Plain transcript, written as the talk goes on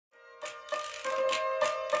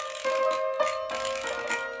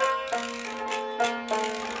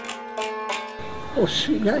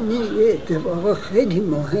اصولاً یه اتفاق خیلی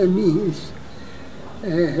مهمی است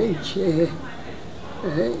که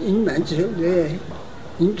این مجله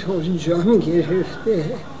اینطور جان گرفته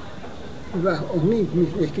و امید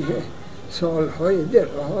میده که سالهای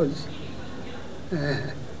دراز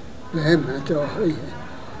به مداهای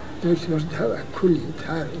دکتر توکلی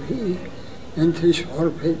تقوی انتشار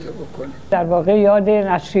پیدا بکنه. در واقع یاد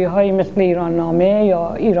نشریه‌هایی مثل ایران نامه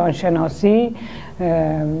یا ایران شناسی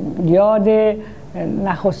یاد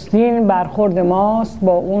نخستین برخورد ماست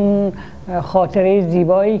با اون خاطره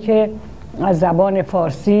زیبایی که از زبان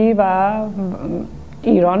فارسی و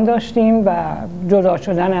ایران داشتیم و جدا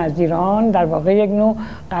شدن از ایران در واقع یک نوع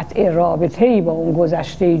قطع رابطه‌ای با اون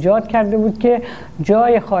گذشته ایجاد کرده بود که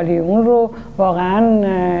جای خالی اون رو واقعا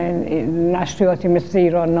نشریاتی مثل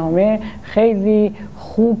ایران نامه خیلی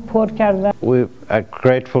خوب پر کردن. We are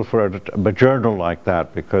grateful for a journal like that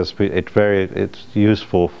because it's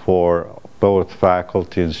useful for both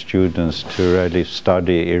faculty and students to really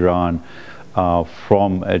study Iran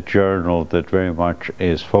from a journal that very much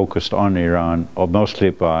is focused on Iran, or mostly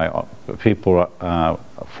by people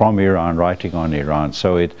from Iran writing on Iran. So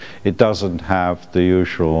it doesn't have the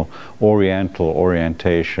usual Oriental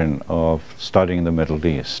orientation of studying the Middle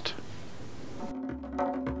East.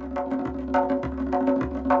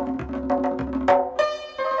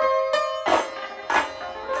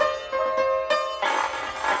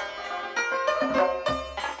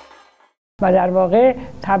 و در واقع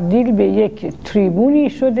تبدیل به یک تریبونی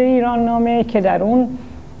شده ایران نامه که در اون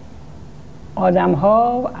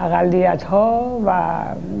آدم‌ها، اقلیت‌ها و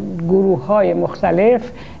گروه‌های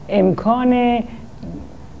مختلف امکان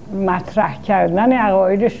مطرح کردن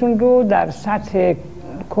عقایدشون رو در سطح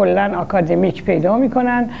کلاً آکادمیک پیدا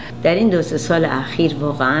می‌کنن. در این 2-3 سال اخیر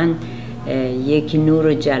واقعاً یک نور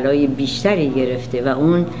و جلای بیشتری گرفته و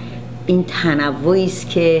اون این تنوعی است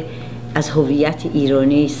که از هویت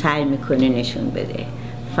ایرانی سعی میکنه نشون بده.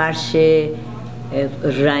 فرش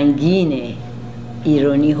رنگین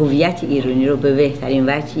ایرانی، هویت ایرانی رو به بهترین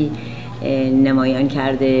وجهی نمایان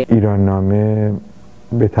کرده. ایران نامه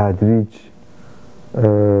به تدریج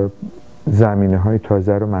زمینه‌های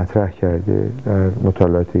تازه رو مطرح کرده در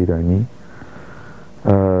مطالعات ایرانی،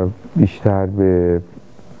 بیشتر به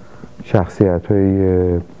شخصیت‌های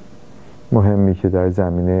مهمی که در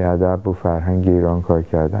زمینه ادب و فرهنگ ایران کار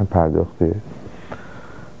کردن پرداخته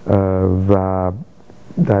و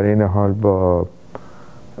در این حال با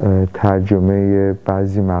ترجمه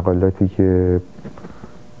بعضی مقالاتی که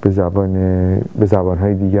به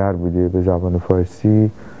زبانهای دیگر بوده به زبان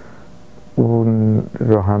فارسی اون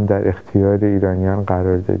را هم در اختیار ایرانیان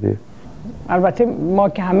قرار داده. البته ما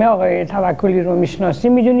که همه آقای توکلی رو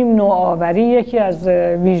میشناسیم میدونیم نوآوری یکی از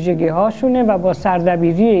ویژگی هاشونه و با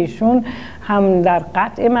سردبیری ایشون هم در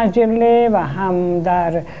قطع مجله و هم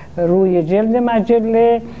در روی جلد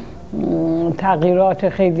مجله تغییرات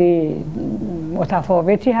خیلی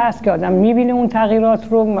متفاوتی هست که آدم میبینه اون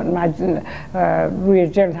تغییرات رو. روی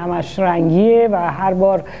جلد همش رنگیه و هر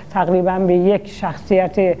بار تقریبا به یک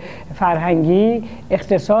شخصیت فرهنگی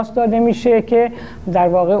اختصاص داده میشه که در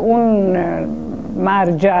واقع اون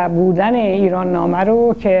مرجع بودن ایران نامه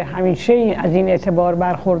رو که همیشه از این اعتبار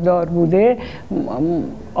برخوردار بوده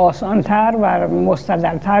آسانتر و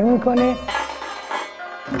مستدلتر میکنه.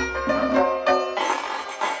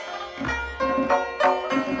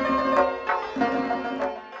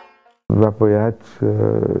 و باید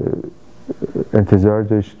انتظار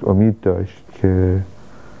داشت، امید داشت که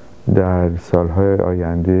در سالهای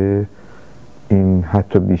آینده این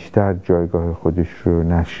حتی بیشتر جایگاه خودش رو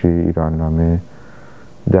نشر ایران نامه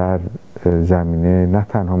در زمینه نه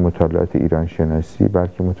تنها مطالعات ایران شناسی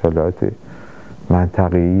بلکه مطالعات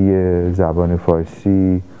منطقه‌ای زبان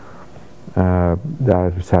فارسی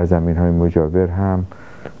در سرزمین‌های مجاور هم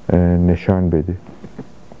نشان بده.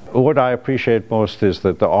 What I appreciate most is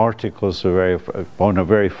that the articles are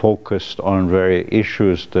very focused on very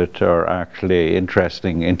issues that are actually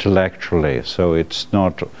interesting intellectually. So it's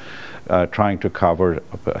not trying to cover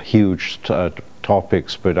huge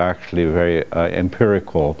topics, but actually very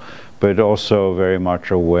empirical, but also very much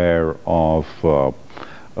aware of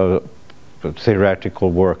theoretical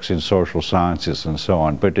works in social sciences and so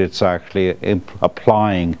on. But it's actually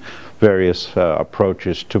applying various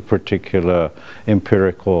approaches to particular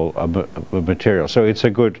empirical material. So it's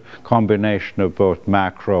a good combination of both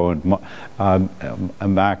macro and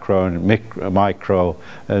micro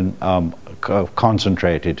and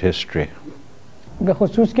concentrated history. به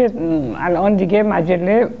خصوص که الان دیگه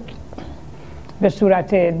مجله به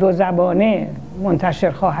صورت 2 زبانه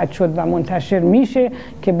منتشر خواهد شد و منتشر میشه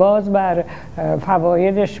که باز بر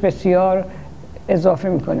فوایدش بسیار اضافه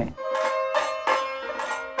میکنه.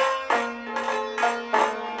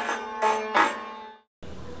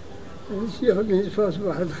 بسیار نیز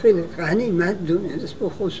باید خیلی غنیمت دونست به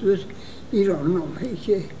خصوص ایران نامه‌ای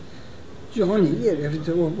که جانی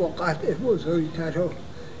گرفته و با قطع بزرگتر و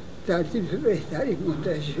ترتیب بهتری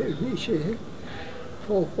منتشر میشه.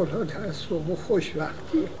 فوق‌العاده است و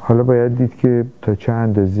خوشوقتی. حالا باید دید که تا چه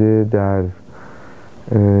اندازه در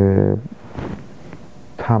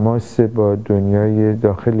تماس با دنیای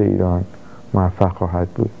داخل ایران موفق خواهد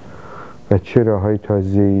بود و چه راه‌های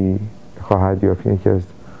تازه‌ای خواهد یافت. یکی از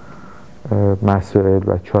مسائل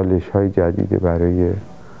و چالش‌های جدیده برای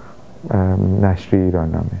نشر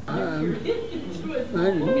ایران نامه.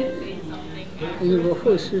 من این به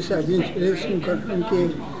خصوص از این حس می‌کنم که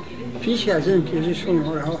پیش از این که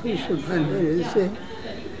شماره‌هایش رو من برسه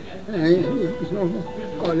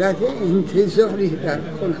حالت انتظاری در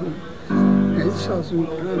کنم احساس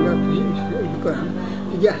میکنم و پیش میکنم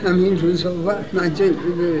دیگه همین روزا وقت منزل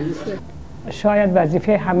برسه. شاید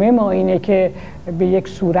وظیفه همه ما اینه که به یک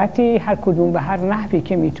صورتی هر کدوم به هر نحوی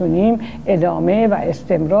که میتونیم ادامه و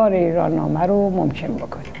استمرار ایران نامه رو ممکن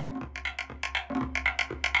بکنیم.